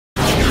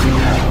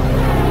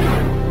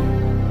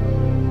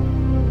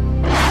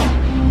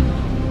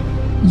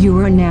You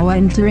are now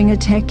entering a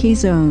techie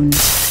zone.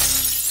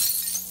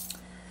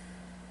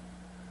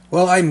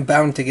 Well, I'm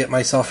bound to get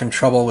myself in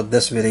trouble with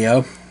this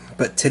video,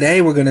 but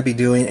today we're going to be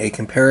doing a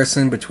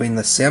comparison between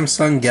the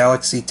Samsung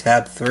Galaxy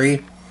Tab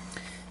 3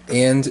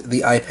 and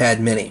the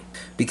iPad mini,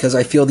 because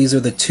I feel these are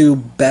the two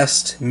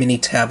best mini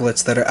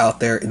tablets that are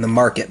out there in the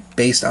market,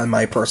 based on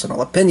my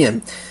personal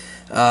opinion.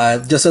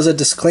 Just as a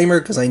disclaimer,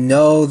 because I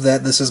know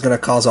that this is going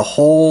to cause a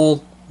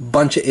whole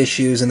bunch of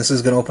issues, and this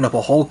is going to open up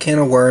a whole can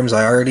of worms.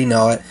 I already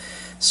know it,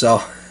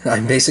 so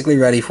I'm basically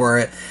ready for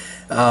it.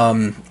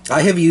 I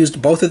have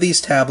used both of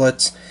these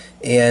tablets,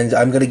 and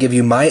I'm going to give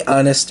you my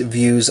honest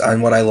views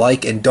on what I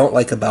like and don't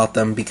like about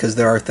them, because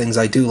there are things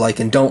I do like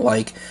and don't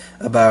like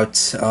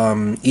about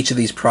each of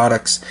these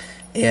products,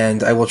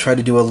 and I will try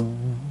to do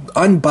an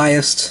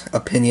unbiased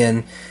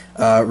opinion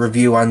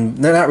review on,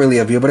 not really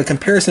a review, but a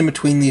comparison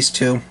between these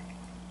two,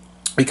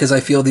 because I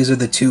feel these are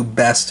the two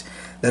best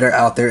that are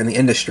out there in the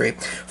industry.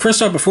 First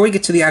off, before we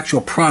get to the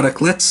actual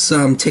product, let's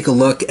take a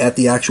look at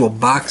the actual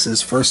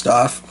boxes. First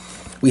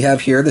off, we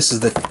have here, this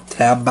is the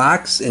Tab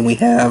box, and we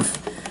have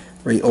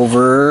right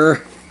over,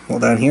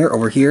 hold on here,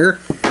 over here,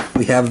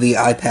 we have the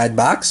iPad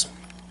box.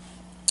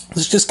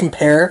 Let's just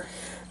compare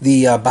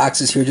the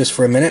boxes here just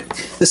for a minute.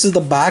 This is the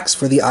box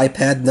for the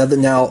iPad.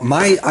 Now,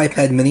 my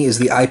iPad mini is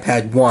the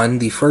iPad 1,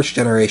 the first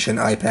generation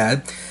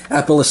iPad.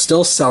 Apple is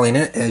still selling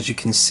it, as you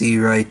can see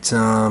right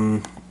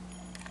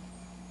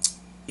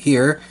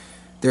here.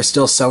 They're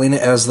still selling it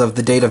as of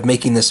the date of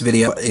making this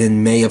video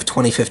in May of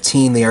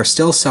 2015. They are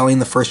still selling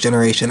the first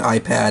generation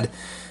iPad.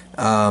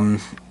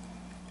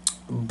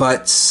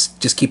 But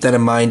just keep that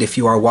in mind if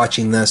you are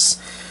watching this,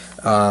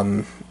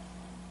 you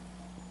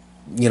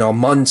know,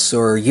 months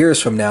or years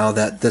from now,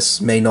 that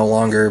this may no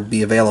longer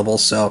be available.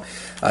 So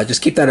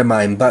just keep that in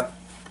mind. But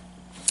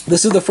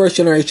this is the first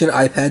generation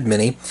iPad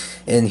mini,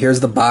 and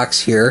here's the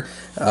box here.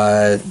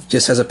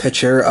 Just has a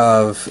picture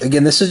of,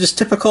 again, this is just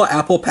typical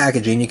Apple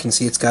packaging. You can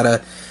see it's got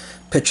a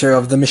picture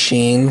of the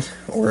machine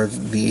or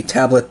the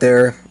tablet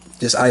there,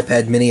 just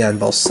iPad mini on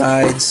both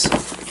sides.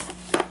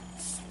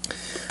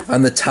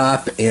 On the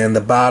top and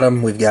the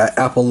bottom, we've got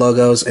Apple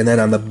logos, and then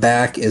on the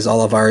back is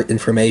all of our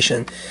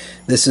information.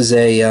 This is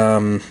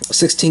a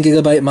 16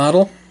 gigabyte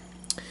model,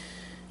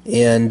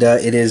 and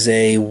it is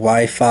a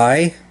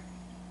Wi-Fi,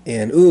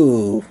 and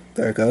ooh,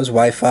 there it goes,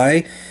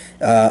 Wi-Fi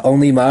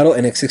only model,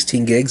 and it's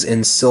 16 gigs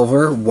in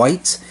silver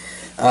white.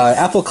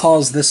 Apple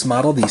calls this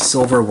model the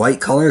silver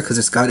white color because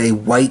it's got a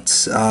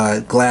white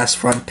glass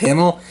front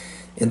panel,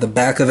 and the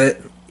back of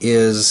it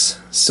is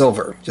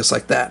silver, just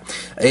like that.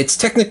 It's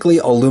technically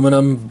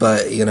aluminum,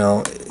 but you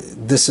know,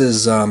 this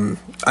is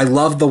I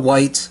love the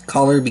white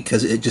color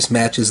because it just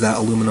matches that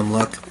aluminum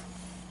look.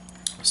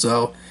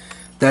 So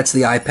that's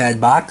the iPad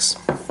box.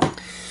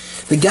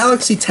 The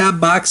Galaxy Tab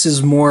box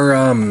is more,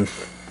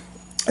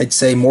 I'd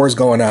say more is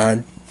going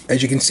on.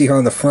 As you can see here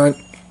on the front,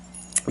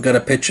 we've got a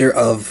picture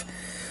of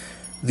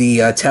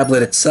the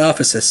tablet itself.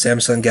 It says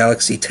Samsung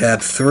Galaxy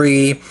Tab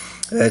 3.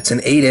 It's an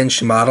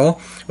 8-inch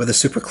model with a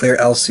super clear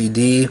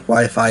LCD,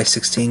 Wi-Fi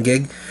 16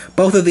 gig.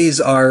 Both of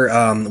these are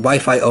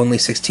Wi-Fi only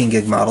 16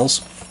 gig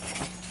models.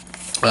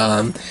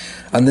 On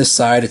this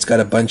side, it's got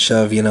a bunch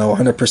of, you know,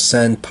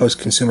 100%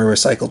 post-consumer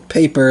recycled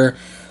paper,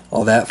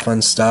 all that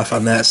fun stuff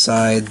on that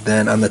side.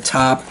 Then on the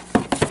top,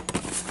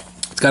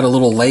 it's got a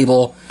little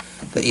label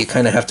that you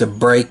kind of have to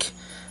break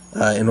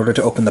in order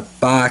to open the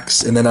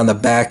box. And then on the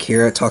back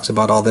here, it talks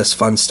about all this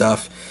fun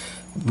stuff.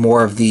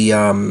 More of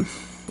the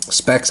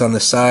specs on the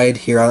side.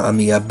 Here on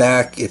the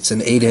back, it's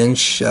an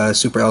 8-inch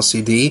Super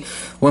LCD,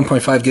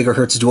 1.5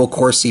 gigahertz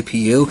dual-core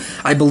CPU.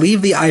 I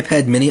believe the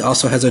iPad mini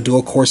also has a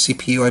dual-core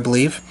CPU, I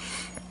believe.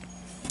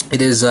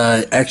 It is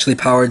actually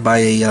powered by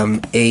a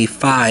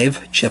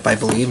A5 chip, I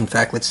believe. In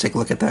fact, let's take a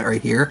look at that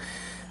right here.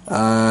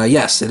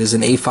 Yes, it is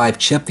an A5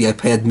 chip. The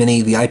iPad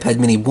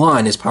mini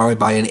 1 is powered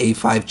by an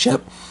A5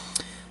 chip,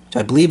 which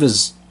I believe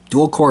is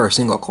dual-core or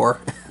single-core.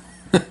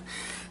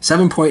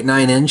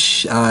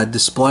 7.9-inch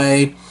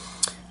display.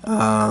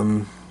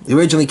 It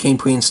originally came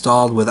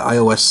pre-installed with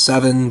iOS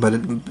 7, but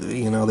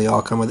you know, they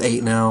all come with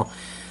 8 now.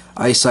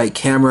 EyeSight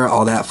camera,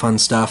 all that fun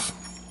stuff.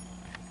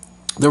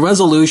 The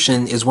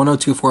resolution is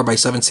 1024 by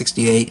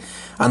 768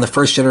 on the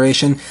first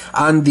generation.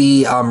 On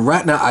the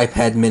Retina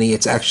iPad mini,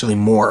 it's actually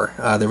more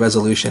the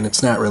resolution.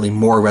 It's not really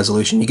more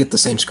resolution. You get the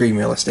same screen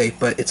real estate,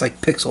 but it's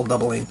like pixel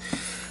doubling.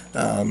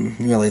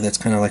 Really, that's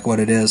kind of like what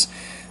it is.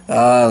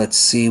 Let's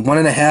see,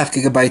 1.5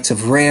 gigabytes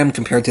of RAM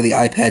compared to the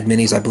iPad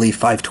minis, I believe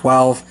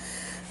 512.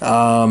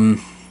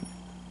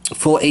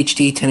 Full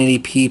HD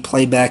 1080p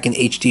playback and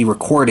HD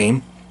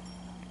recording.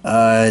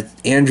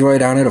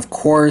 Android on it, of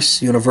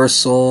course,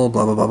 universal,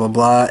 blah blah blah blah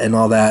blah, and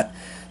all that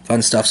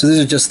fun stuff. So this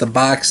is just the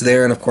box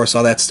there, and of course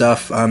all that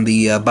stuff on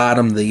the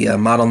bottom, the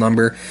model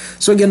number.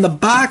 So again, the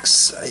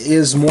box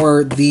is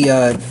more, the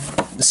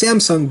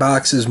Samsung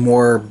box is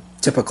more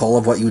typical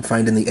of what you would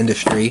find in the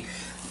industry,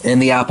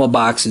 and the Apple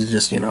box is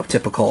just, you know,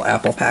 typical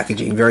Apple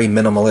packaging, very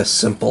minimalist,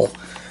 simple.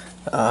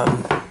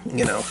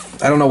 You know,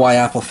 I don't know why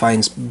Apple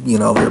finds, you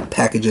know, their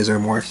packages are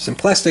more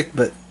simplistic,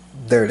 but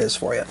there it is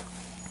for you.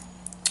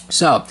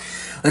 So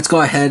let's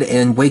go ahead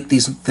and wake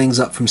these things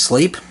up from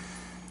sleep.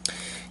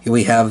 Here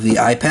we have the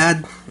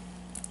iPad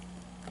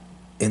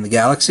and the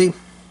Galaxy.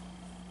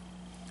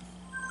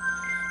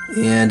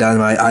 And on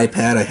my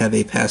iPad I have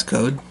a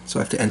passcode, so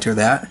I have to enter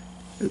that.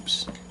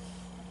 Oops.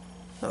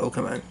 Oh,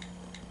 come on.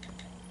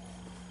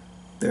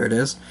 There it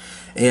is.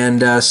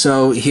 And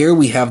so here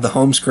we have the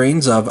home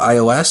screens of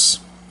iOS.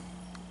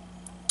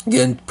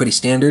 Again, pretty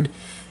standard.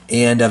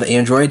 And of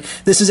Android.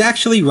 This is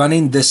actually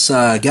running, this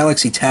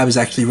Galaxy Tab is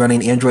actually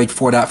running Android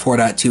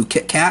 4.4.2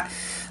 KitKat.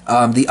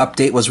 The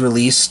update was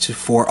released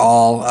for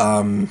all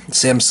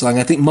Samsung.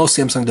 I think most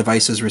Samsung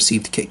devices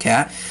received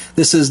KitKat.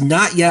 This is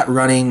not yet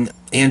running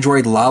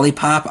Android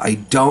Lollipop. I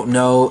don't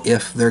know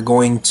if they're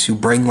going to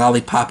bring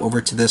Lollipop over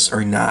to this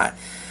or not.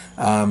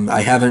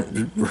 I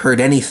haven't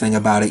heard anything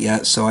about it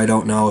yet, so I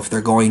don't know if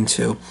they're going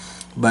to.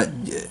 But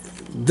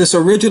this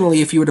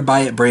originally, if you were to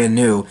buy it brand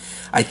new,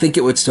 I think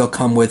it would still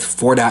come with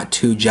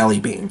 4.2 Jelly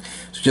Bean.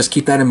 So just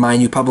keep that in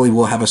mind. You probably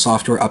will have a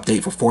software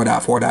update for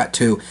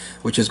 4.4.2,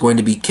 which is going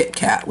to be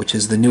KitKat, which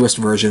is the newest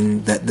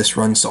version that this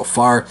runs so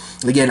far.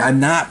 Again, I'm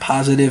not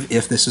positive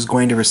if this is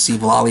going to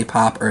receive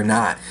Lollipop or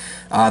not.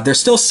 They're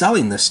still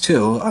selling this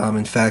too.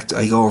 In fact,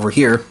 I go over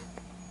here.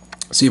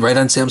 See, right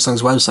on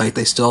Samsung's website,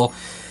 they still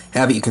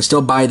have it. You can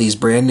still buy these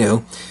brand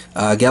new.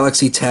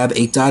 Galaxy Tab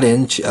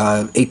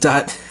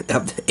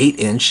 8.8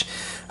 inch.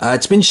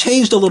 It's been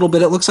changed a little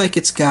bit. It looks like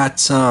it's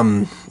got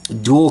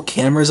dual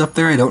cameras up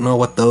there. I don't know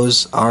what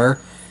those are.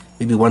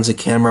 Maybe one's a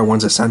camera,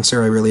 one's a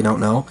sensor. I really don't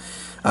know.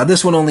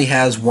 This one only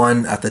has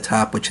one at the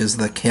top, which is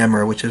the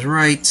camera, which is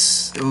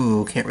right...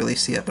 Ooh, can't really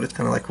see it, but it's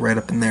kind of like right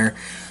up in there.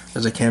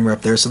 There's a camera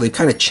up there, so they've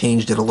kind of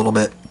changed it a little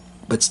bit.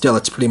 But still,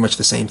 it's pretty much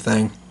the same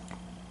thing.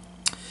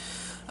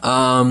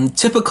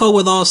 Typical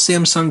with all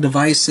Samsung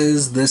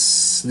devices, the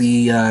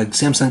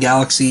Samsung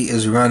Galaxy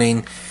is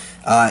running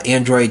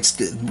Samsung's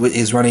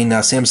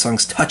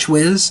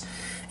TouchWiz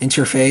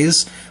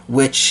interface,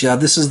 which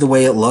this is the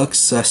way it looks.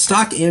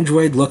 Stock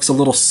Android looks a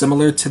little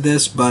similar to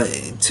this, but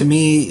to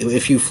me,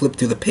 if you flip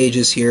through the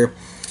pages here,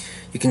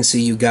 you can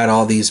see you got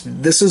all these.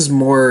 This is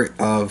more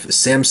of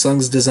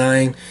Samsung's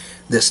design,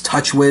 this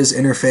TouchWiz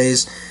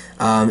interface.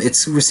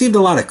 It's received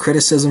a lot of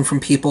criticism from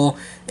people,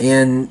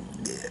 and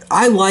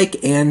I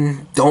like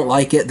and don't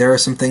like it. There are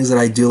some things that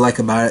I do like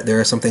about it. There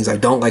are some things I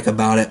don't like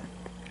about it.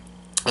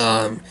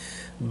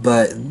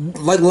 But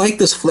like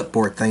this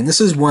Flipboard thing,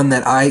 this is one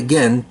that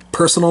again,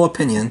 personal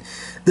opinion,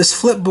 this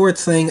Flipboard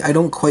thing, I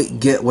don't quite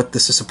get what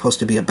this is supposed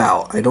to be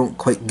about. I don't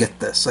quite get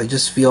this. I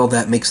just feel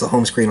that makes the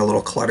home screen a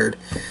little cluttered.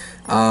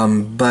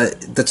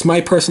 But that's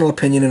my personal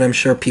opinion, and I'm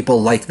sure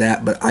people like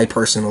that, but I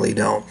personally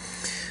don't.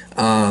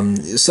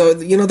 So,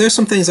 you know, there's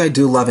some things I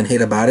do love and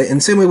hate about it,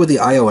 and same way with the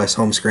iOS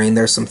home screen,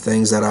 there's some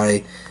things that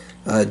I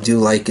do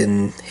like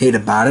and hate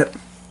about it.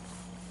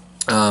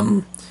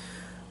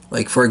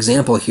 Like, for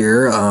example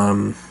here,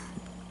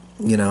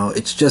 you know,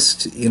 it's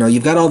just, you know,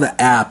 you've got all the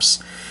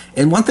apps,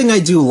 and one thing I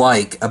do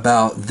like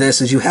about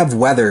this is you have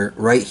weather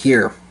right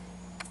here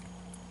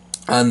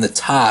on the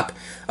top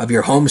of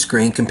your home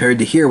screen compared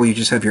to here where you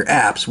just have your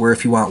apps, where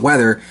if you want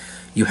weather,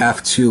 you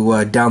have to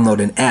download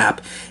an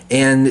app.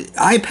 And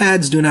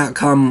iPads do not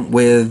come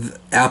with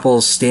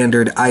Apple's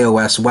standard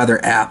iOS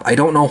weather app. I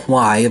don't know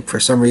why. For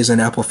some reason,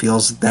 Apple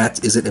feels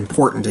that isn't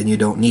important and you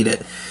don't need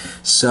it.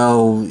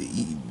 So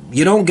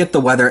you don't get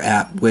the weather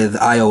app with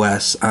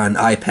iOS on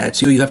iPad.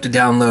 So you have to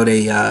download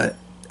a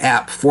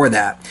app for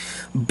that.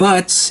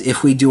 But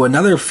if we do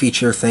another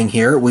feature thing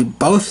here,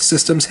 both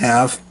systems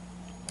have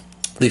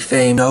the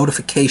famed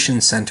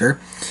notification center.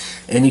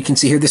 And you can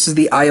see here, this is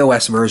the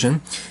iOS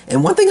version.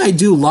 And one thing I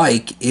do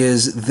like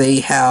is they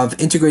have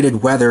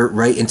integrated weather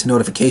right into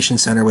Notification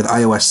Center with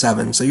iOS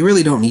 7. So you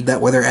really don't need that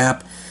weather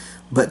app.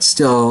 But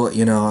still,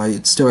 you know,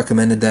 it's still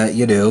recommended that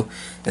you do.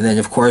 And then,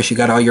 of course, you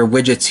got all your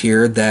widgets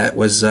here that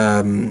was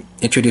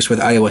introduced with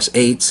iOS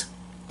 8.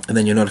 And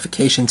then your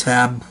Notification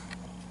tab.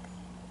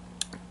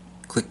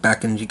 Click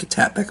back and you can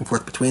tap back and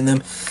forth between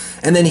them.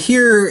 And then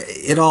here,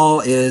 it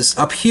all is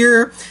up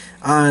here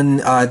on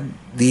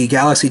the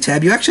Galaxy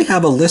Tab. You actually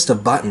have a list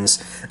of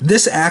buttons.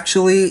 This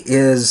actually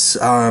is,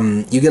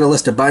 you get a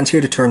list of buttons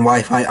here to turn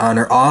Wi-Fi on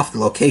or off, the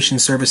location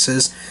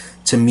services,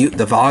 to mute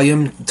the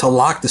volume, to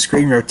lock the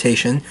screen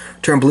rotation,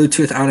 turn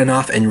Bluetooth on and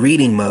off, and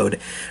reading mode.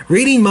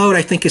 Reading mode,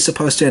 I think, is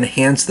supposed to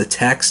enhance the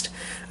text.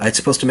 It's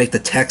supposed to make the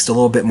text a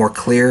little bit more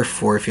clear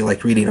for if you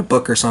like reading a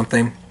book or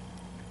something.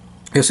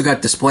 You also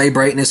got display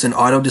brightness and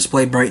auto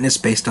display brightness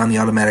based on the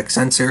automatic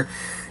sensor,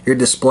 your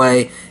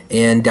display,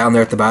 and down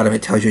there at the bottom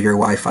it tells you your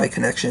Wi-Fi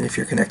connection. If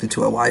you're connected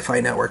to a Wi-Fi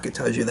network, it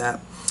tells you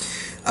that.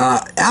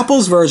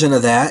 Apple's version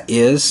of that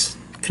is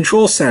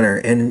Control Center,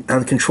 and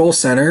on Control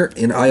Center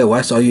in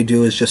iOS, all you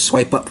do is just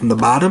swipe up from the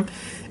bottom,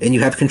 and you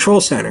have Control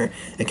Center.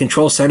 And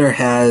Control Center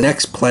has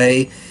Next,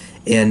 Play,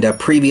 and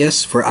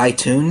Previous for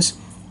iTunes,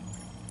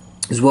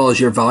 as well as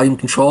your volume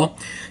control.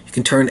 You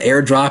can turn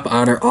AirDrop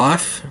on or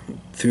off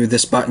through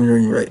this button,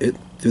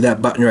 through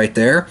that button right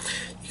there.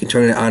 You can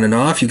turn it on and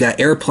off. You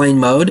got airplane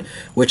mode,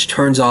 which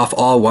turns off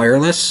all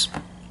wireless.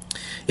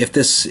 If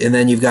this, and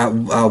then you've got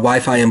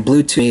Wi-Fi and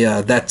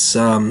Bluetooth. That's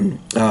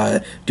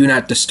Do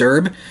Not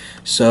Disturb.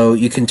 So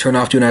you can turn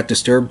off Do Not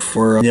Disturb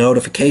for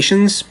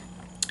notifications.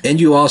 And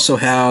you also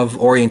have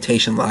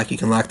orientation lock. You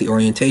can lock the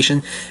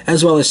orientation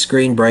as well as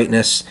screen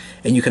brightness.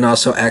 And you can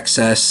also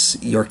access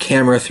your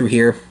camera through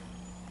here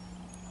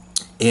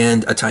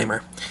and a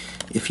timer.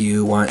 If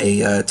you want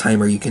a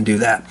timer, you can do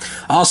that.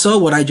 Also,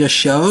 what I just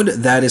showed,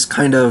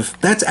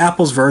 that's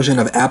Apple's version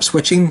of app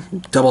switching.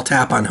 Double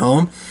tap on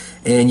home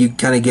and you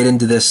kind of get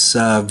into this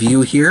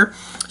view here.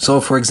 So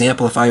for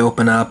example, if I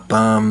open up,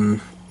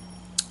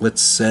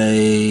 let's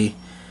say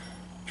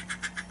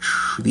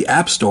the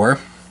App Store,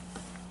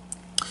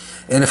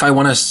 and if I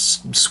want to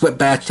swip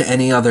back to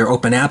any other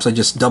open apps, I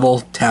just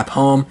double tap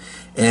home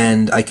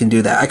and I can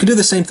do that. I can do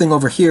the same thing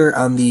over here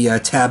on the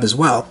tab as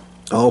well.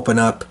 I'll open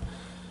up,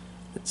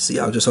 let's see,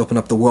 I'll just open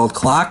up the world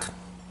clock.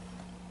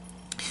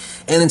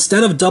 And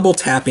instead of double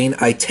tapping,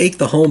 I take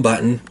the home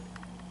button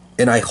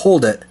and I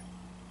hold it,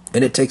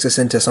 and it takes us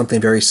into something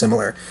very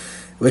similar,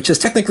 which is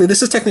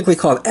this is technically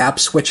called app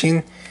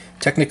switching.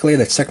 Technically,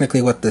 that's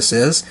technically what this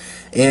is.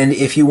 And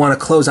if you want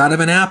to close out of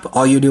an app,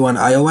 all you do on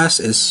iOS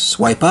is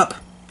swipe up.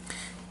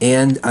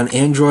 And on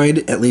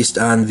Android, at least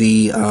on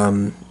the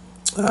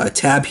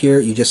tab here,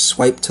 you just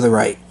swipe to the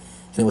right,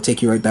 and it will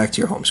take you right back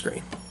to your home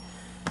screen.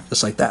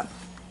 Just like that.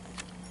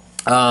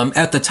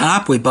 At the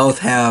top, we both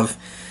have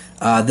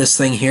this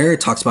thing here.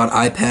 It talks about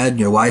iPad,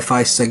 your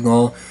Wi-Fi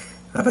signal.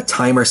 I have a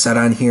timer set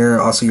on here,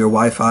 also your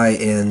Wi-Fi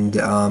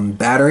and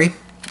battery,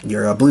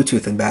 your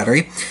Bluetooth and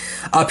battery.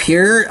 Up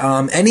here,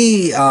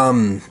 any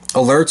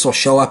alerts will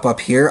show up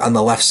here on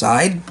the left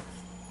side.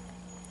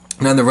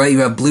 And on the right, you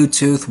have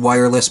Bluetooth,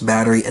 wireless,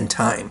 battery, and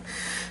time.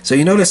 So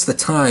you notice the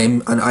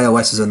time on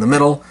iOS is in the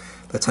middle.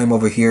 The time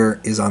over here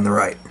is on the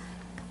right.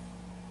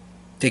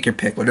 Take your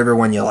pick, whatever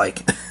one you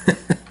like.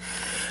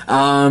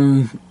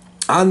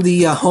 On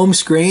the home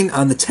screen,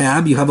 on the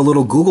tab, you have a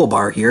little Google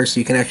bar here, so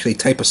you can actually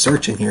type a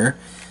search in here.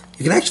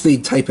 You can actually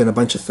type in a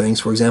bunch of things.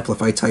 For example,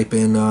 if I type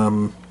in,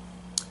 let's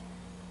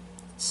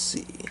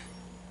see,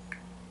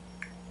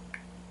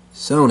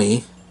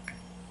 Sony,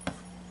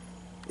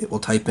 it will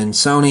type in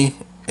Sony,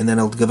 and then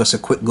it'll give us a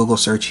quick Google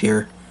search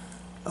here,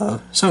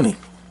 Sony.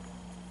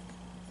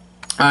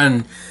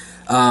 On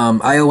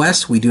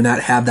iOS, we do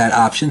not have that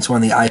option, so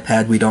on the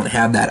iPad, we don't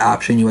have that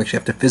option. You actually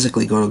have to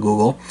physically go to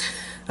Google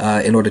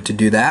in order to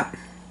do that.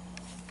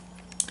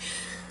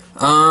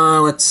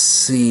 Let's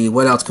see,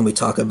 what else can we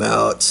talk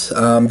about?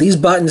 These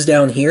buttons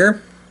down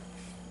here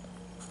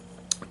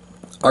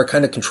are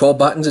kind of control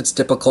buttons. It's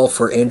typical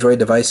for Android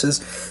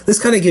devices.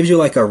 This kind of gives you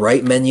like a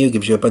right menu,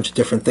 gives you a bunch of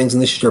different things,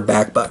 and this is your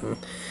back button.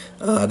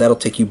 That'll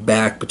take you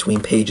back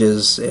between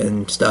pages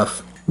and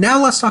stuff.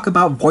 Now let's talk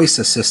about voice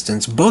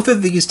assistants. Both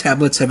of these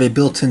tablets have a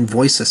built-in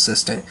voice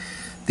assistant.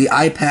 The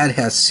iPad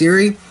has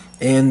Siri,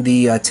 and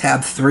the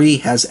Tab 3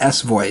 has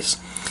S-Voice.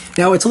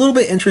 Now it's a little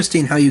bit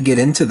interesting how you get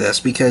into this,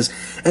 because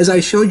as I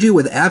showed you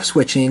with app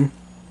switching,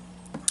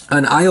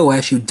 on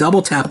iOS you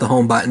double tap the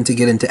home button to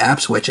get into app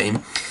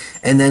switching,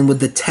 and then with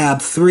the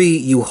Tab 3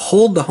 you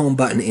hold the home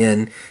button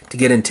in to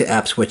get into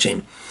app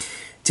switching.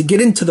 To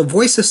get into the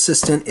voice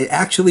assistant, it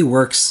actually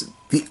works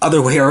the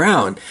other way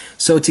around.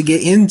 So to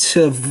get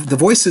into the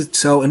voices,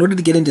 so in order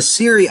to get into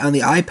Siri on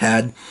the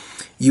iPad,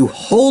 you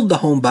hold the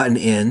home button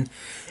in,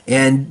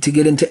 and to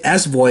get into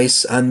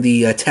S-Voice on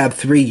the Tab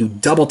 3, you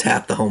double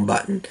tap the home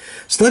button.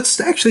 So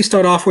let's actually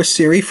start off with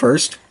Siri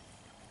first.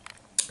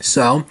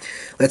 So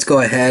let's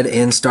go ahead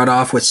and start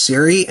off with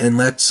Siri, and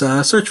let's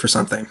search for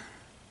something.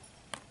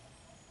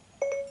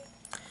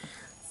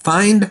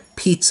 Find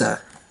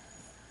pizza.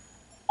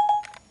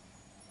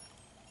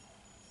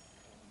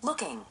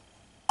 Looking.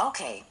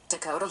 Okay,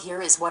 Dakota,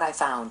 here is what I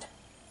found.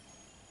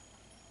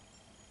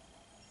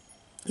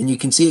 And you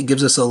can see it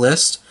gives us a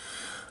list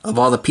of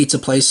all the pizza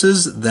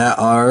places that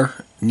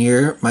are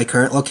near my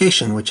current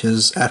location, which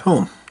is at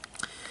home.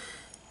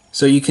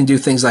 So you can do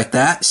things like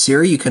that.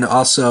 Siri, you can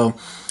also,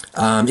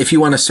 if you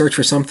want to search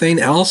for something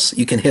else,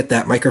 you can hit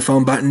that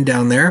microphone button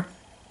down there,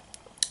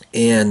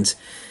 and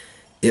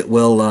it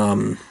will,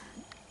 and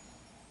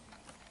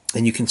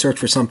you can search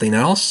for something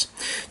else.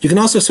 You can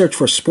also search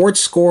for sports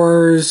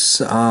scores,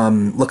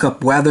 look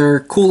up weather,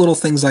 cool little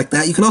things like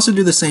that. You can also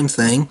do the same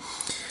thing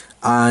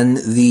on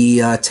the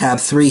Tab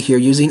 3 here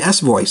using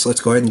S-Voice.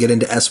 Let's go ahead and get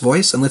into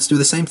S-Voice, and let's do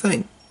the same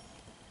thing.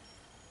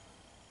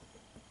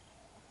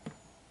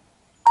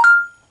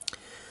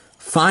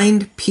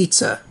 Find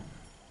pizza.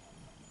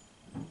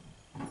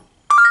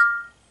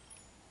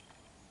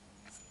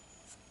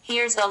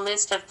 Here's a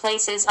list of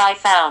places I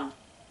found.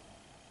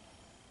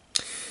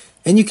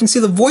 And you can see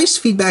the voice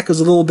feedback is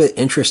a little bit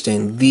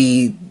interesting.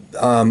 The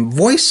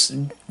voice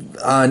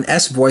on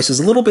S-Voice is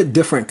a little bit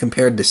different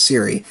compared to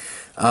Siri.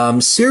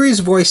 Siri's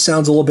voice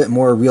sounds a little bit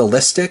more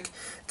realistic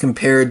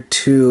compared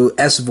to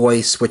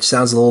S-Voice, which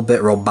sounds a little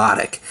bit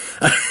robotic.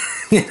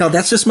 You know,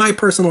 that's just my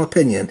personal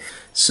opinion.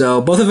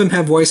 So both of them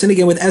have voice, and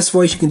again, with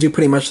S-Voice, you can do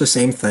pretty much the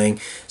same thing.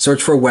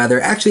 Search for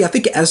weather. Actually, I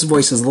think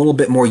S-Voice is a little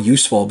bit more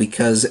useful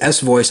because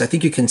S-Voice, I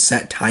think you can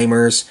set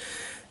timers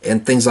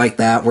and things like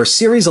that, where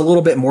Siri's a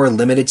little bit more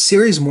limited.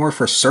 Siri's more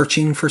for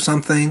searching for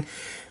something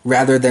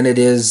rather than it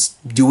is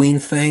doing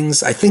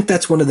things. I think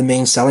that's one of the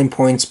main selling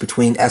points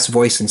between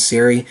S-Voice and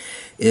Siri,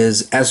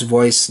 is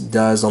S-Voice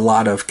does a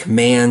lot of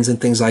commands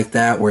and things like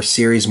that, where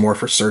Siri's more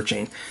for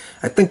searching.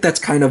 I think that's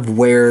kind of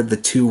where the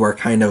two are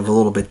kind of a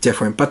little bit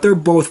different, but they're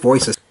both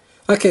voices.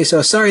 Okay,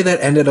 so sorry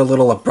that ended a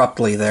little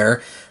abruptly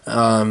there.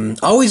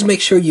 Always make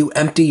sure you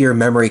empty your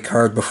memory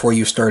card before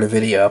you start a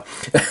video,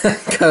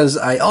 because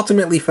I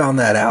ultimately found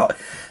that out.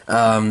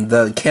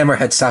 The camera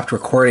had stopped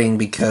recording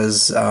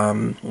because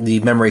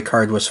the memory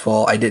card was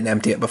full. I didn't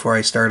empty it before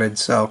I started,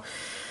 so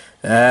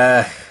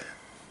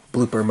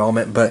blooper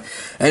moment. But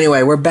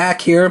anyway, we're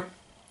back here.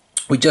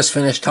 We just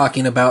finished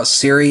talking about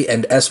Siri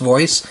and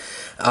S-Voice.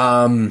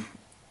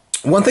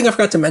 One thing I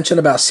forgot to mention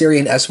about Siri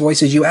and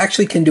S-Voice is you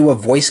actually can do a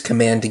voice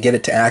command to get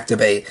it to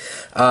activate.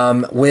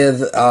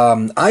 With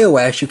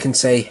iOS, you can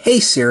say, "Hey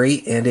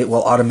Siri," and it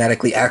will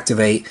automatically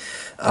activate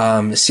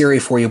Siri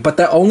for you. But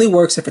that only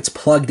works if it's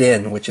plugged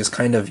in, which is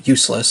kind of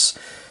useless,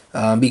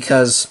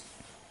 because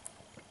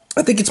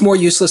I think it's more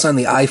useless on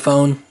the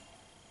iPhone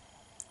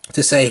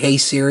to say, "Hey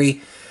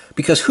Siri,"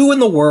 because who in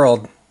the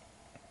world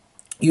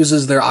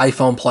uses their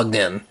iPhone plugged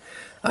in?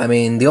 I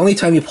mean, the only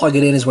time you plug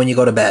it in is when you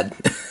go to bed.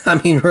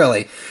 I mean,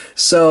 really.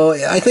 So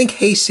I think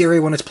Hey Siri,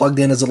 when it's plugged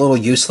in, is a little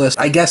useless.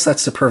 I guess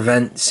that's to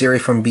prevent Siri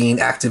from being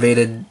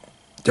activated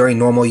during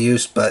normal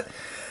use, but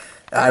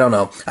I don't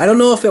know. I don't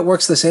know if it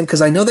works the same,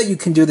 because I know that you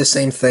can do the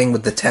same thing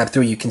with the Tab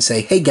 3. You can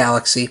say, "Hey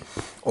Galaxy,"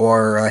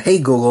 or "Hey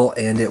Google,"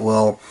 and it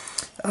will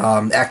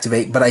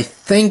activate. But I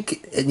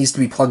think it needs to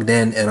be plugged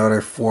in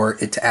order for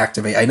it to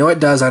activate. I know it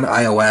does on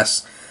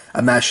iOS.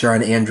 I'm not sure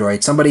on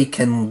Android. Somebody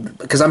can,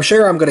 because I'm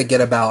sure I'm going to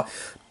get about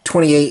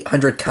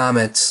 2,800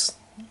 comments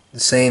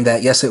saying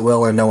that yes it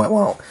will or no it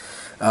won't.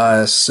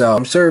 So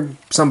I'm sure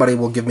somebody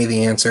will give me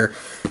the answer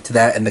to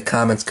that in the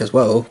comments,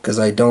 because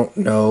I don't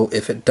know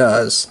if it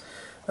does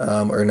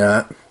or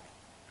not,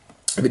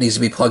 if it needs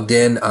to be plugged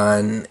in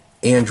on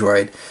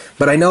Android.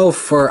 But I know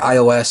for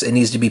iOS it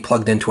needs to be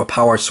plugged into a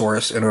power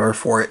source in order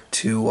for it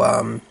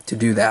to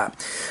do that.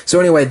 So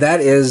anyway,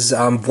 that is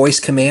voice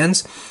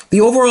commands.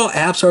 The overall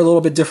apps are a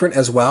little bit different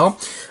as well.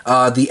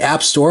 The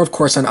App Store, of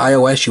course, on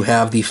iOS you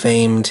have the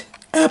famed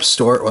App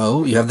Store.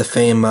 Well, you have the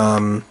famed,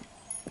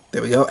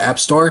 there we go, App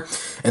Store.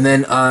 And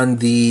then on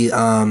the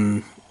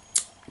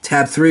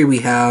Tab 3 we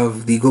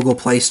have the Google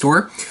Play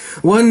Store.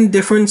 One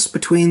difference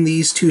between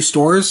these two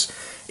stores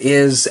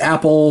is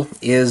Apple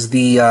is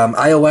the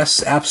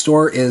iOS App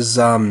Store is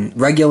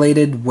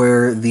regulated,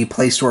 where the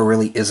Play Store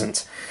really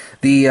isn't.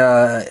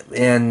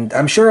 And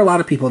I'm sure a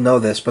lot of people know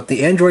this, but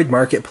the Android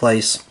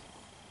marketplace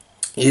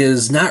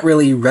is not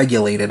really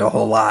regulated a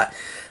whole lot.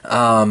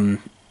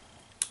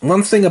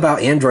 One thing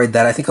about Android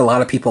that I think a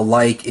lot of people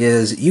like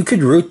is you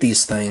could root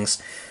these things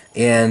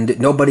and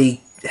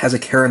nobody has a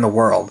care in the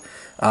world.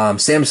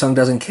 Samsung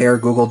doesn't care,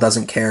 Google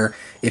doesn't care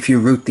if you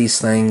root these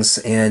things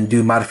and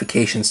do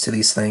modifications to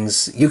these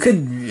things. You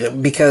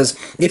could, because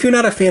if you're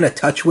not a fan of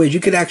TouchWiz, you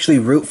could actually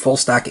root full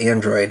stock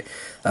Android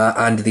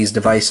onto these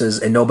devices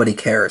and nobody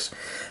cares.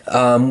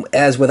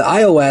 As with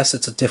iOS,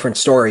 it's a different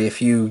story.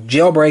 If you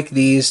jailbreak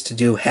these to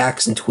do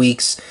hacks and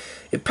tweaks,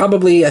 it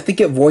probably, I think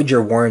it voids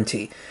your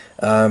warranty.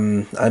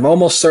 I'm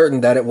almost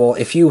certain that it will,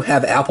 if you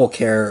have Apple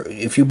Care,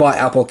 if you bought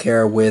Apple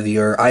Care with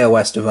your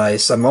iOS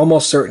device, I'm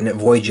almost certain it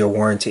voids your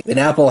warranty. And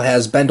Apple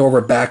has bent over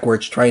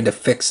backwards trying to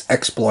fix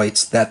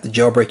exploits that the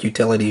jailbreak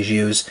utilities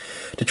use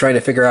to try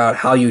to figure out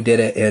how you did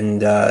it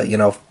and,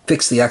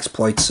 fix the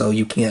exploits so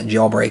you can't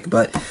jailbreak.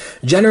 But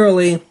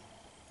generally,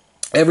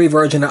 every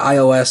version of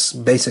iOS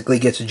basically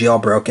gets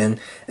jailbroken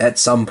at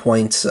some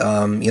point.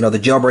 The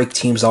jailbreak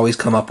teams always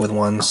come up with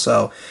one,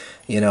 so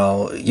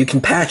you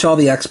can patch all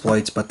the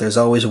exploits, but there's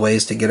always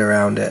ways to get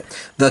around it.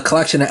 The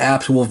collection of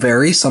apps will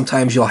vary.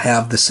 Sometimes you'll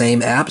have the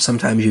same app,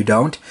 sometimes you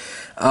don't.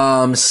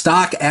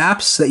 Stock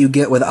apps that you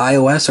get with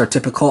iOS are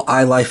typical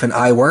iLife and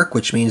iWork,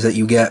 which means that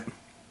you get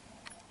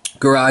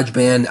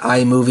GarageBand,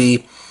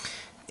 iMovie,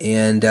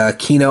 and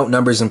Keynote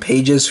Numbers and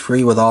Pages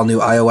free with all new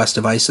iOS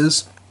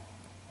devices.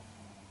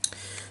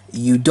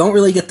 You don't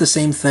really get the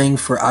same thing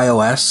for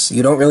iOS.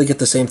 You don't really get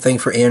the same thing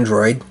for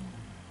Android.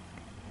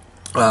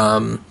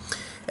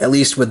 At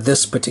least with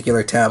this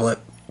particular tablet,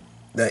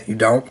 that you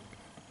don't.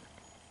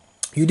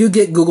 You do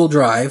get Google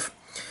Drive,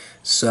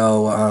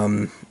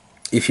 so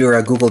if you're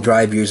a Google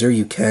Drive user,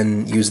 you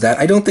can use that.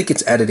 I don't think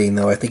it's editing,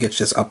 though. I think it's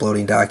just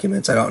uploading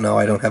documents. I don't know.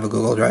 I don't have a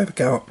Google Drive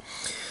account,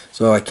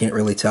 so I can't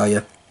really tell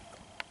you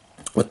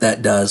what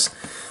that does.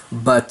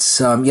 But,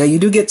 yeah, you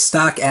do get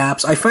stock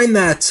apps. I find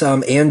that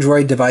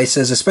Android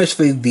devices,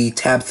 especially the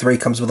Tab 3,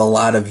 comes with a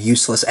lot of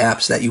useless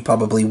apps that you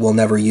probably will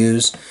never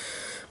use.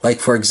 Like,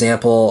 for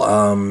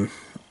example,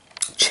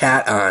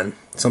 Chat On,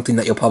 something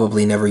that you'll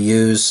probably never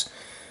use.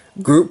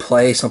 Group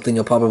Play, something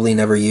you'll probably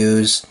never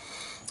use.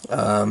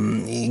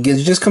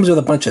 It just comes with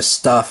a bunch of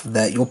stuff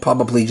that you'll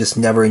probably just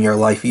never in your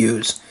life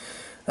use.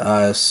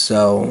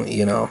 So,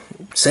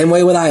 same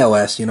way with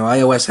iOS.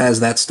 iOS has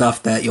that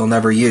stuff that you'll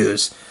never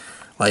use.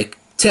 Like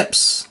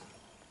Tips,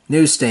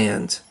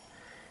 Newsstand,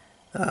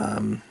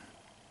 You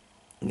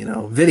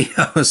know,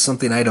 video is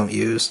something I don't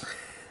use.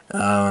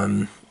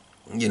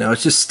 You know,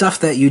 it's just stuff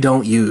that you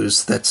don't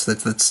use. That's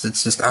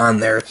just on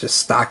there. It's just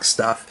stock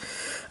stuff.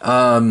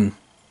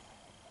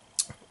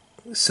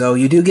 So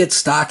you do get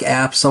stock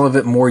apps, some of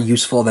it more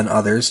useful than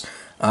others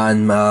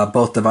on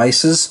both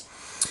devices.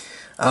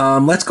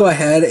 Let's go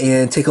ahead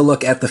and take a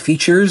look at the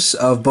features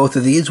of both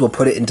of these. We'll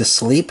put it into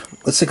sleep.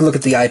 Let's take a look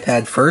at the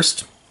iPad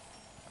first.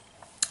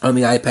 On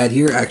the iPad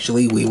here,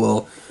 actually, we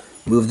will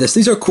move this.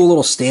 These are cool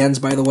little stands,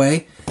 by the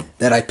way,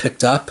 that I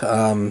picked up.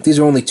 These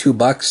are only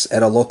 $2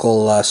 at a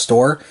local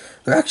store.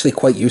 They're actually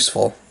quite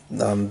useful.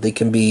 They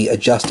can be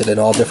adjusted in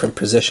all different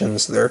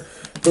positions. They're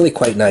really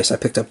quite nice. I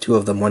picked up 2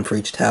 of them, one for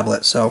each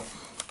tablet. So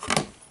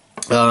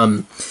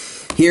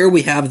here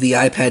we have the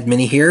iPad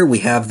mini here. We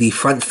have the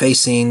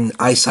front-facing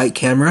iSight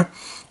camera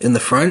in the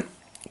front.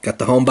 Got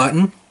the home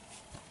button.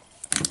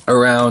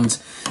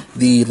 Around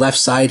the left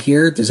side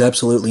here, there's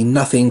absolutely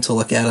nothing to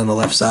look at on the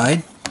left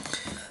side.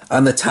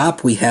 On the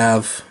top, we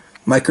have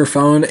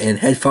microphone and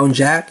headphone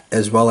jack,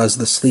 as well as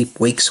the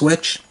sleep-wake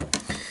switch.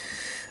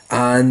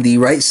 On the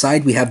right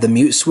side, we have the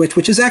mute switch,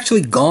 which is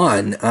actually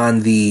gone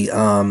on the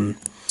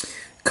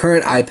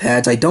current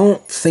iPads. I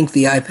don't think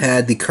the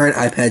current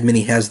iPad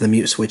mini has the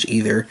mute switch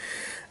either.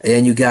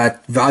 And you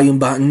got volume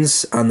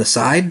buttons on the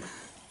side.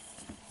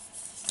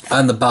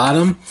 On the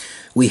bottom,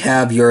 we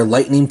have your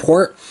Lightning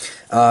port.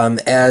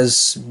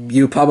 As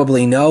you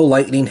probably know,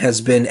 Lightning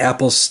has been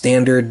Apple's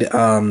standard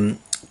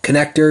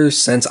connector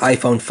since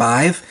iPhone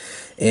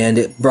 5, and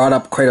it brought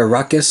up quite a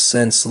ruckus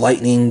since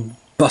Lightning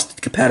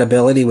busted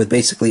compatibility with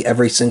basically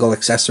every single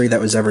accessory that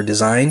was ever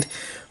designed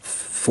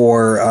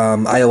for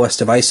iOS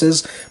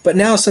devices. But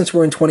now, since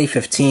we're in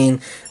 2015,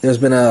 there's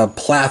been a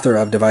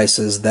plethora of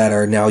devices that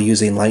are now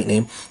using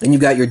Lightning, and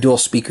you've got your dual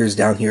speakers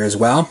down here as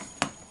well.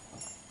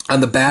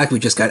 On the back, we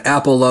just got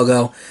Apple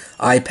logo,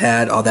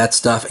 iPad, all that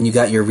stuff, and you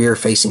got your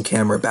rear-facing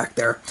camera back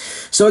there.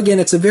 So again,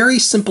 it's a very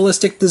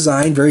simplistic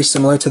design, very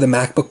similar to the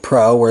MacBook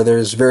Pro, where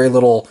there's very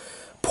little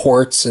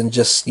ports and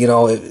just, you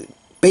know,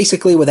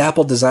 basically with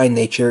Apple design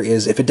nature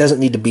is if it doesn't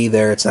need to be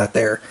there, it's not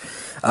there.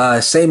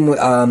 Same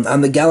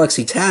on the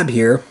Galaxy Tab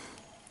here.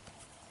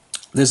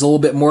 There's a little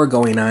bit more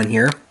going on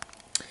here.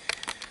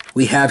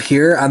 We have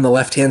here on the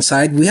left-hand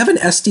side, we have an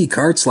SD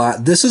card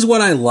slot. This is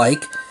what I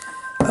like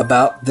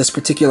about this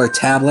particular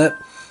tablet,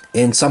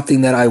 and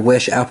something that I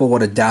wish Apple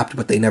would adopt,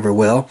 but they never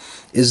will,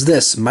 is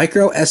this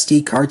micro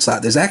SD card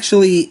slot. There's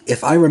actually,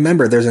 if I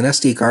remember, there's an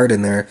SD card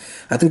in there.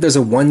 I think there's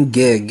a 1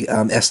 gig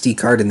SD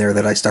card in there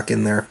that I stuck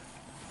in there.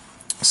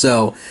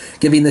 So,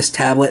 giving this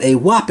tablet a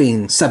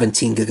whopping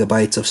 17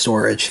 gigabytes of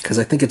storage, because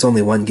I think it's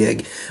only 1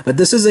 gig. But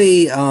this is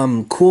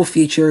a cool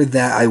feature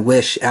that I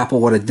wish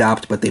Apple would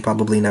adopt, but they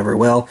probably never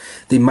will.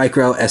 The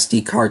micro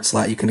SD card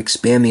slot. You can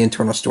expand the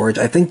internal storage.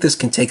 I think this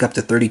can take up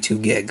to 32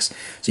 gigs.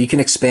 So you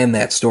can expand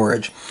that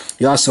storage.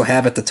 You also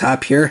have at the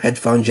top here,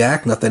 headphone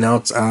jack. Nothing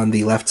else on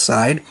the left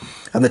side.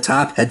 On the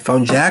top,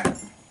 headphone jack.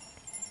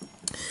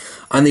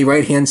 On the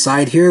right-hand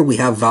side here, we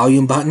have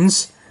volume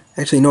buttons.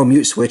 Actually, no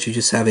mute switch, you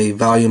just have a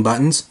volume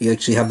buttons. You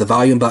actually have the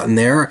volume button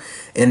there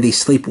and the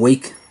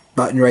sleep-wake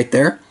button right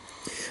there.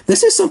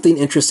 This is something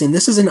interesting.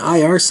 This is an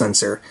IR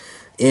sensor,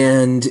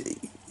 and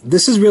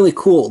this is really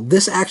cool.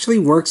 This actually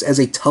works as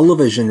a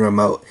television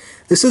remote.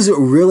 This is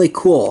really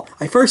cool.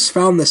 I first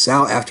found this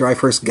out after I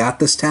first got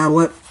this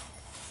tablet,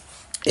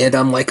 and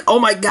I'm like, oh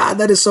my god,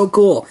 that is so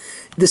cool.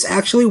 This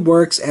actually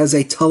works as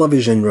a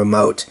television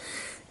remote,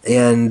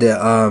 and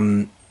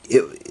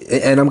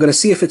and I'm going to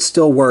see if it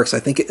still works. I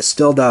think it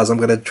still does. I'm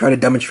going to try to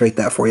demonstrate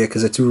that for you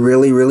because it's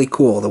really, really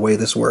cool the way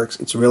this works.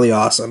 It's really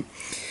awesome.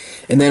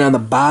 And then on the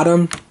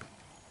bottom,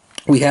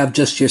 we have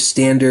just your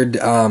standard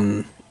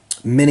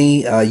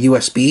mini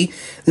USB.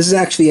 This is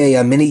actually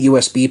a mini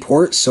USB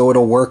port, so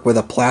it'll work with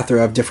a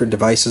plethora of different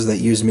devices that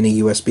use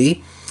mini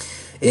USB.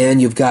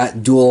 And you've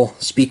got dual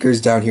speakers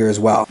down here as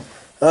well.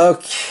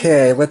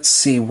 Okay, let's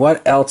see.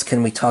 What else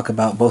can we talk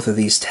about both of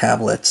these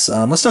tablets?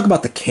 Let's talk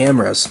about the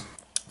cameras.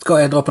 Let's go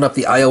ahead and open up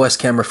the iOS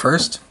camera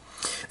first.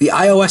 The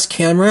iOS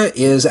camera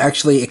is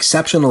actually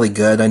exceptionally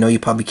good. I know you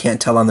probably can't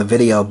tell on the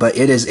video, but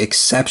it is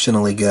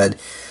exceptionally good.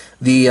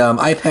 The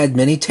iPad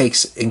mini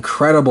takes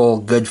incredible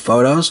good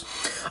photos.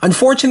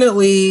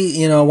 Unfortunately,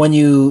 you know, when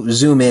you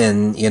zoom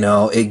in, you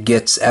know, it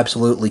gets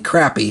absolutely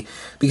crappy.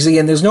 Because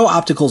again, there's no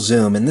optical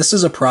zoom, and this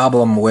is a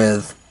problem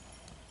with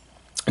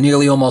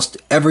nearly almost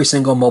every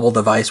single mobile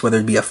device, whether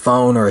it be a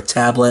phone or a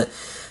tablet.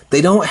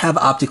 They don't have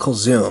optical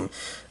zoom.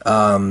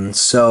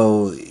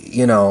 So,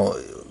 you know,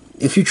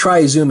 if you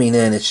try zooming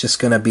in, it's just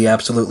going to be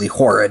absolutely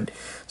horrid.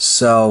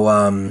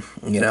 So,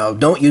 you know,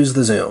 don't use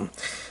the zoom.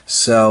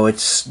 So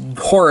it's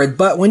horrid,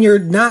 but when you're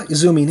not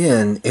zooming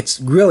in,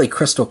 it's really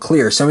crystal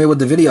clear. Same way with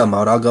the video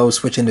mode. I'll go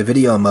switch into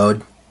video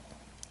mode.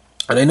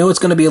 And I know it's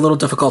going to be a little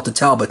difficult to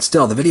tell, but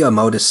still, the video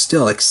mode is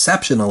still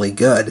exceptionally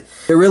good.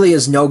 There really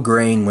is no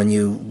grain when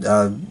you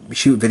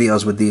shoot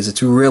videos with these.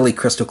 It's really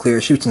crystal clear.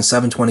 It shoots in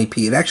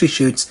 720p. It actually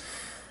shoots,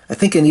 I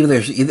think, in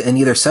either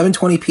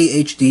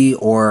 720p HD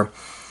or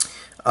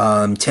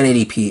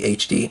 1080p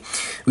HD.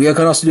 We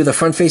can also do the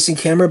front-facing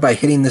camera by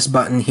hitting this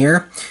button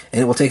here,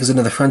 and it will take us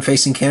into the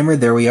front-facing camera.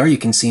 There we are. You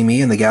can see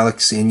me in the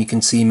Galaxy, and you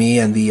can see me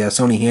and the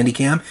Sony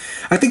Handycam.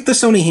 I think the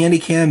Sony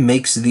Handycam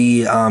makes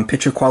the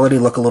picture quality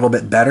look a little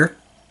bit better.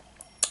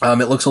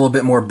 It looks a little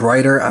bit more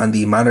brighter on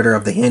the monitor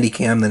of the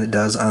Handycam than it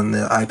does on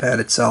the iPad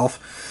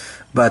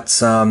itself. But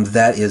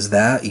that is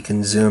that. You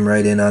can zoom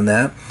right in on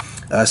that.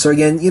 So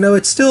again,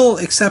 it's still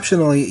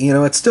exceptionally,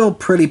 it's still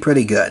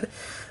pretty good.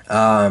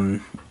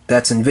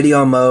 That's in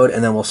video mode,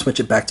 and then we'll switch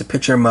it back to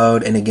picture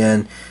mode, and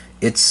again,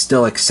 it's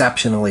still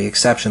exceptionally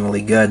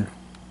good.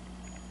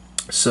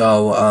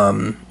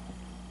 So,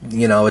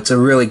 it's a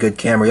really good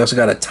camera. You also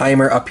got a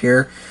timer up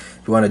here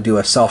if you want to do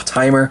a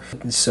self-timer,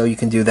 so you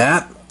can do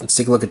that. Let's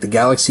take a look at the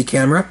Galaxy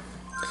camera.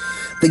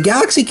 The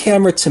Galaxy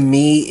camera, to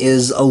me,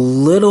 is a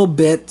little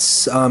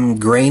bit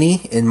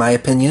grainy, in my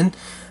opinion.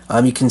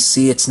 You can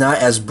see it's not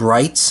as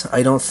bright,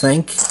 I don't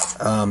think.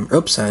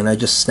 Oops, and I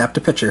just snapped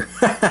a picture.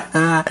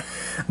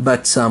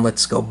 But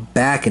let's go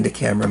back into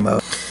camera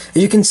mode.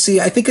 You can see,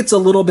 I think it's a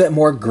little bit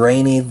more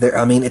grainy there.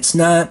 I mean, it's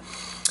not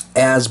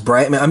as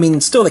bright. I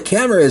mean, still the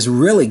camera is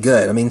really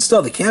good. I mean,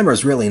 still the camera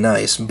is really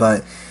nice,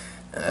 but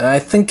I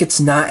think it's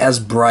not as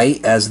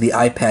bright as the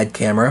iPad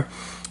camera.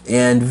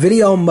 And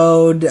video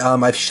mode,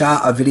 I've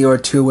shot a video or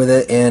two with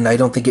it, and I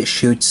don't think it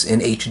shoots in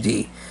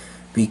HD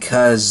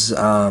because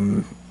I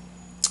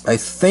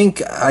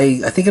think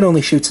it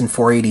only shoots in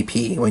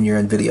 480p when you're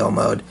in video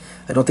mode.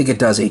 I don't think it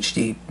does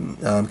HD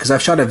because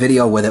I've shot a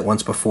video with it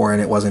once before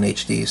and it wasn't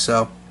HD.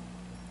 So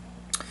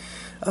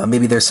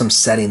maybe there's some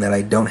setting that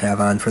I don't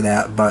have on for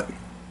that, but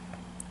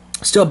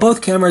still,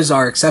 both cameras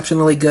are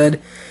exceptionally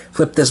good.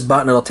 Flip this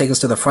button, it'll take us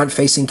to the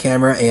front-facing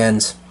camera,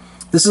 and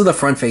this is the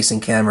front-facing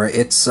camera.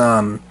 It's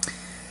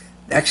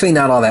actually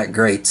not all that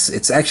great.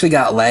 It's actually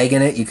got lag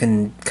in it. You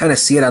can kind of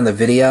see it on the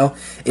video.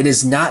 It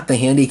is not the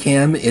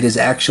Handycam. It is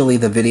actually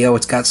the video.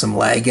 It's got some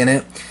lag in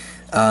it.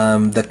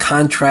 The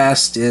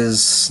contrast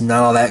is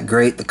not all that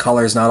great. The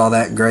color is not all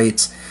that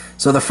great.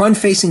 So the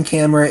front-facing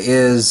camera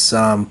is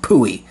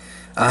pooey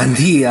on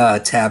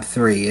the Tab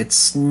 3.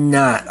 It's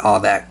not all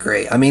that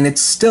great. I mean,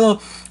 it's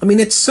still,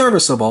 it's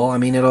serviceable. I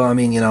mean,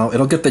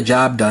 it'll get the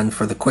job done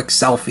for the quick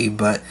selfie,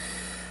 but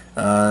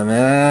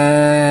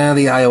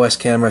the iOS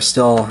camera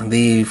still,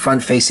 the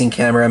front-facing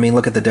camera, I mean,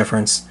 look at the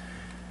difference.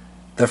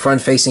 The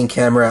front-facing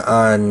camera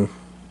on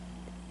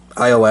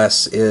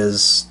iOS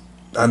is,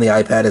 on the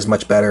iPad, is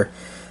much better.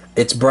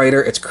 It's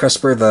brighter, it's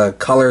crisper, the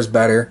color's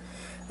better.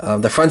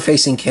 The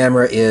front-facing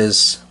camera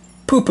is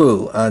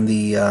poo-poo on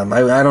the,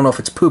 I don't know if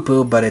it's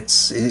poo-poo, but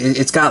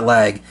it's got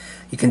lag.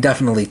 You can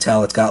definitely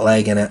tell it's got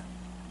lag in it.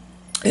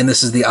 And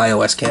this is the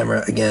iOS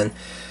camera again.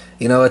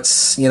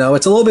 It's a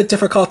little bit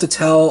difficult to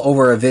tell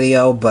over a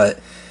video, but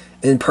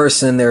in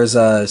person there's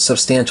a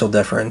substantial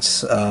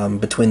difference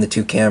between the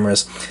two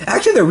cameras.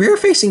 Actually, the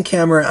rear-facing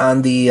camera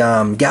on the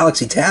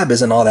Galaxy Tab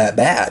isn't all that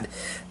bad.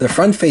 The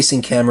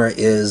front-facing camera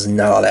is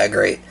not all that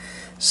great.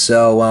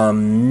 So,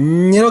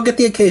 it'll get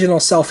the occasional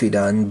selfie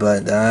done,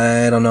 but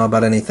I don't know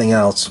about anything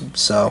else.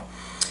 So,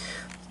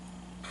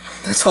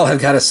 that's all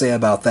I've got to say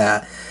about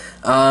that.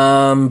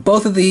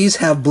 Both of these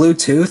have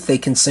Bluetooth. They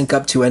can sync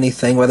up to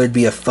anything, whether it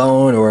be a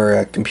phone or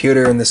a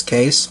computer in this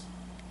case.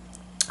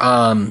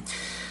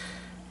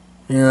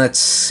 Let's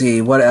see,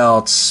 what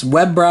else?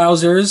 Web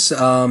browsers.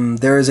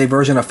 There is a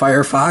version of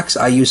Firefox.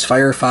 I use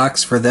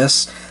Firefox for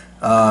this.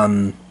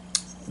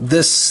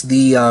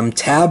 The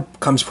tab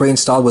comes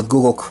pre-installed with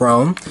Google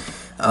Chrome.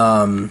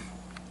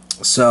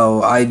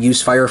 So I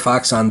use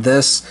Firefox on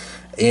this.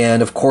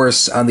 And of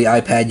course, on the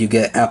iPad, you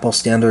get Apple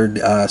standard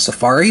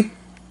Safari.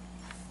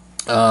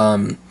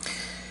 I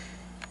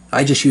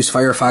just use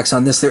Firefox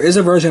on this. There is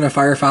a version of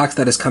Firefox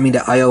that is coming to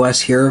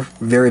iOS here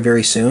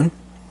very soon.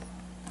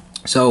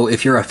 So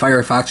if you're a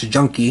Firefox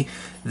junkie,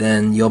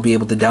 then you'll be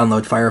able to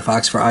download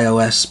Firefox for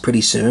iOS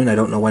pretty soon. I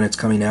don't know when it's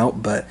coming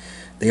out, but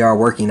they are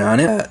working on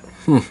it.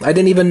 I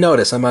didn't even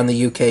notice I'm on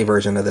the UK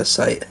version of this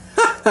site.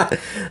 I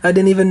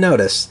didn't even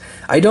notice.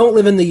 I don't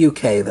live in the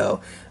UK, though.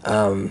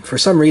 For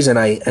some reason,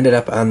 I ended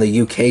up on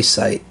the UK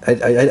site. I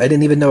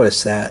didn't even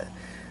notice that.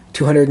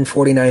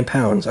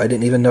 £249. I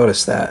didn't even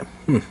notice that.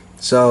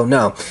 So,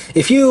 no.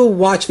 If you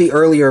watch the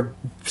earlier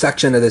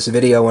section of this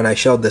video when I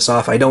showed this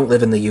off, I don't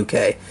live in the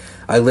UK.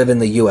 I live in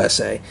the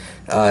USA.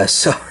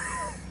 So,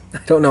 I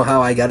don't know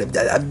how I got it.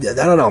 I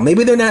don't know.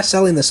 Maybe they're not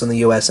selling this in the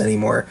US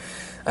anymore.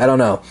 I don't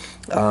know.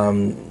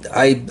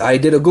 I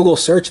did a Google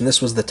search and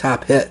this was the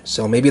top hit.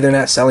 So, maybe they're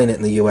not selling it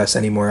in the US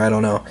anymore. I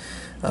don't know.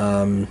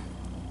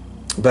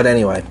 But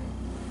anyway.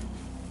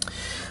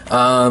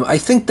 I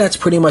think that's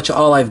pretty much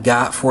all I've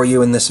got for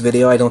you in this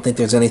video. I don't think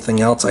there's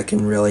anything else I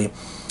can really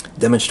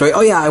demonstrate.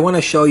 Oh yeah, I want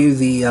to show you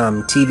the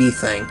TV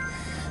thing.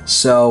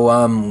 So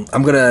I'm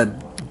going to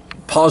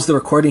pause the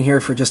recording here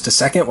for just a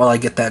second while I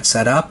get that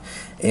set up,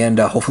 and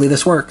hopefully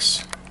this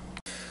works.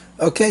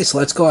 Okay, so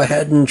let's go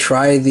ahead and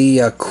try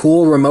the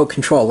cool remote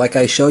control. Like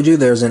I showed you,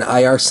 there's an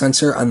IR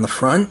sensor on the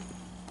front.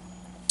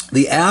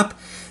 The app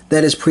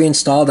that is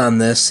pre-installed on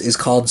this is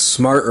called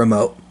Smart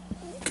Remote.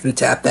 I'm going to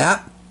tap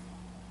that.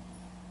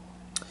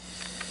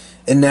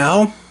 And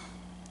now,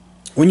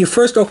 when you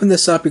first open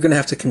this up, you're going to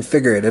have to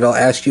configure it. It'll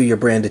ask you your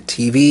brand of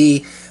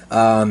TV,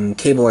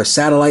 cable or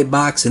satellite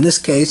box. In this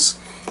case,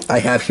 I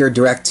have here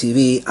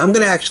DirecTV. I'm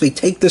going to actually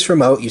take this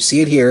remote. You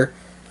see it here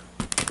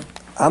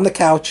on the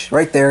couch,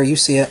 right there. You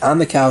see it on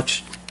the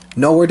couch.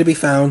 Nowhere to be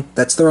found.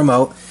 That's the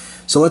remote.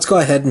 So let's go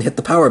ahead and hit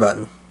the power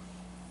button.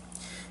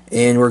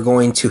 And we're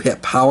going to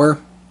hit power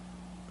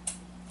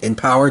and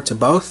power to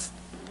both.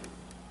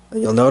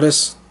 And you'll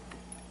notice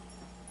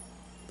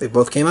they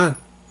both came on.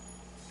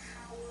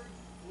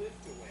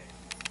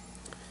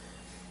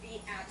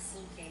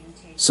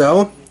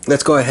 So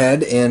let's go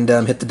ahead and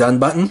hit the done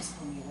button.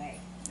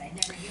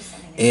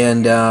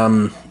 And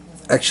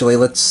actually,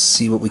 let's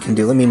see what we can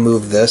do. Let me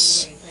move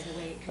this.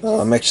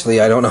 Actually,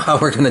 I don't know how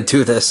we're going to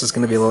do this. It's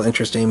going to be a little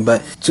interesting.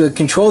 But to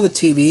control the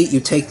TV, you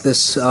take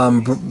this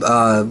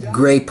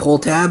gray pull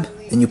tab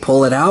and you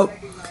pull it out.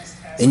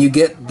 And you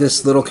get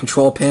this little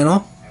control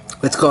panel.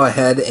 Let's go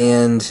ahead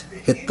and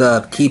hit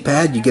the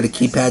keypad. You get a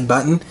keypad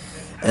button.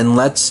 And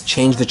let's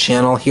change the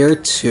channel here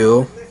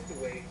to...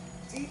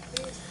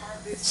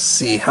 Let's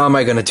see, how am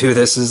I going to do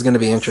this? This is going to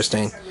be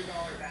interesting.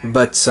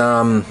 But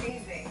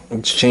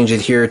let's change it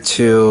here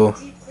to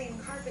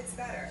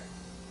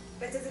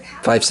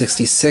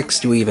 566.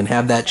 Do we even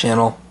have that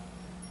channel?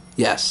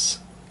 Yes.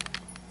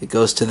 It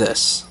goes to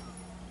this.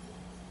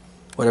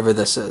 Whatever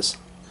this is.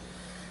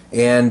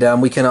 And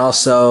we can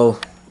also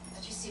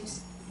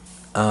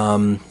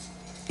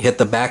hit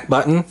the back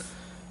button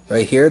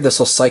right here. This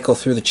will cycle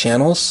through the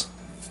channels.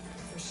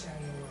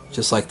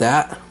 Just like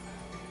that.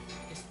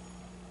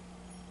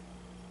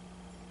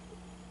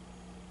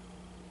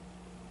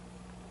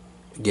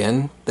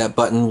 Again, that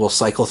button will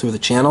cycle through the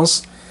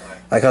channels.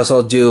 I can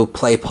also do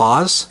play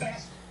pause.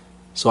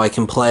 So I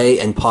can play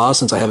and pause.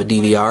 Since I have a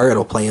DVR,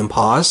 it'll play and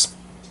pause.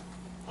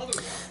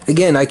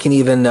 Again, I can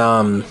even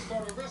I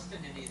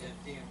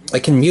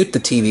can mute the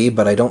TV,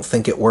 but I don't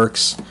think it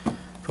works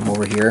from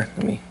over here.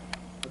 Let me...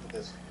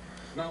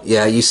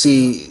 Yeah, you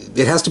see,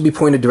 it has to be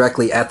pointed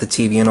directly at the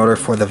TV in order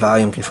for the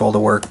volume control to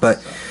work.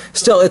 But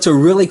still, it's a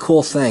really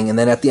cool thing. And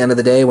then at the end of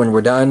the day, when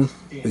we're done,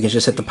 we can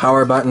just hit the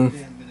power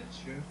button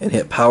and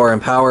hit power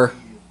and power,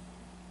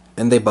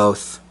 and they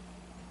both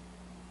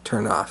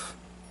turn off.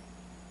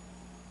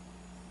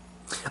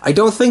 I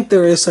don't think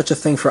there is such a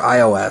thing for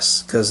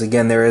iOS, because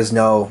again, there is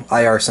no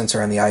IR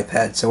sensor on the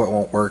iPad, so it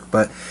won't work,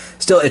 but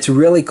still, it's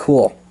really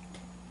cool.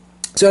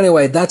 So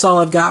anyway, that's all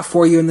I've got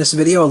for you in this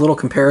video, a little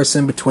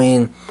comparison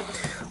between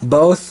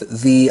both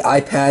the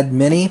iPad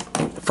mini,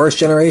 first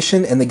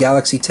generation, and the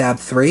Galaxy Tab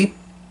 3.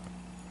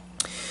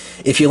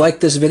 If you liked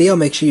this video,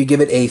 make sure you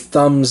give it a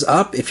thumbs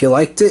up if you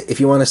liked it.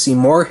 If you want to see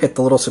more, hit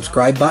the little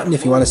subscribe button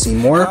if you want to see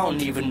more from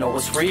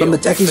the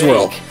Techies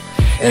World.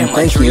 And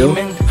thank you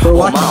for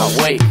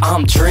watching.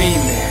 I'm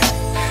dreaming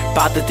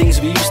about the things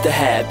we used to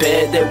have,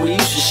 bed that we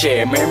used to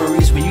share,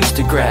 memories we used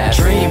to grab.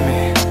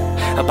 Dreaming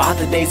about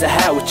the days I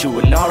had with you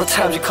and all the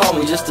times you called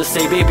me just to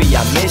say, baby,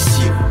 I miss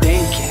you.